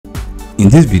In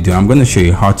this video, I'm going to show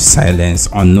you how to silence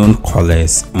unknown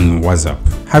callers on WhatsApp.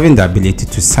 Having the ability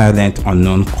to silence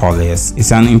unknown callers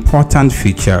is an important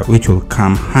feature which will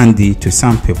come handy to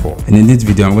some people. And in this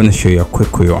video, I'm going to show you a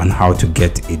quick way on how to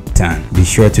get it done. Be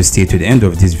sure to stay to the end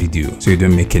of this video so you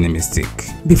don't make any mistake.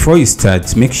 Before you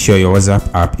start, make sure your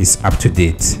WhatsApp app is up to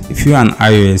date. If you are an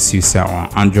iOS user or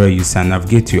Android user,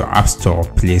 navigate to your App Store,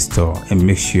 Play Store and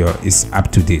make sure it's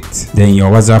up to date. Then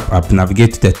your WhatsApp app,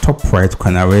 navigate to the top right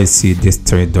corner where you see these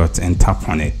three dots and tap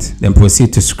on it. Then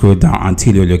proceed to scroll down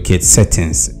until you locate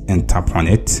settings and tap on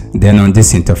it. Then on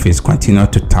this interface, continue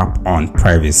to tap on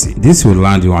privacy. This will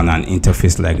land you on an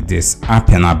interface like this. Up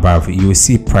and above, you will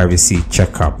see privacy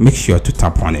checkup. Make sure to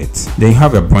tap on it. Then you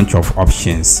have a bunch of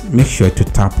options. Make sure to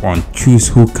tap on choose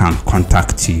who can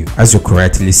contact you. As you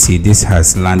correctly see, this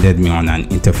has landed me on an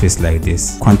interface like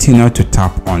this. Continue to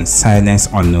tap on silence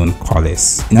unknown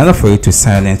callers. In order for you to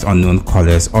silence unknown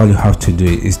callers, all you have to do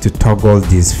is to toggle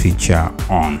this feature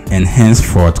on, and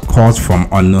henceforth calls from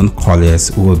unknown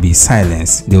callers will be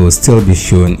silenced. They will still be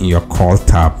shown in your call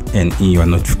tab and in your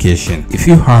notification. If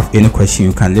you have any question,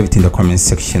 you can leave it in the comment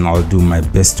section. I'll do my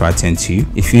best to attend to you.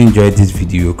 If you enjoyed this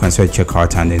video, consider check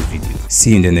out our next video.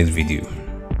 See you in the next video.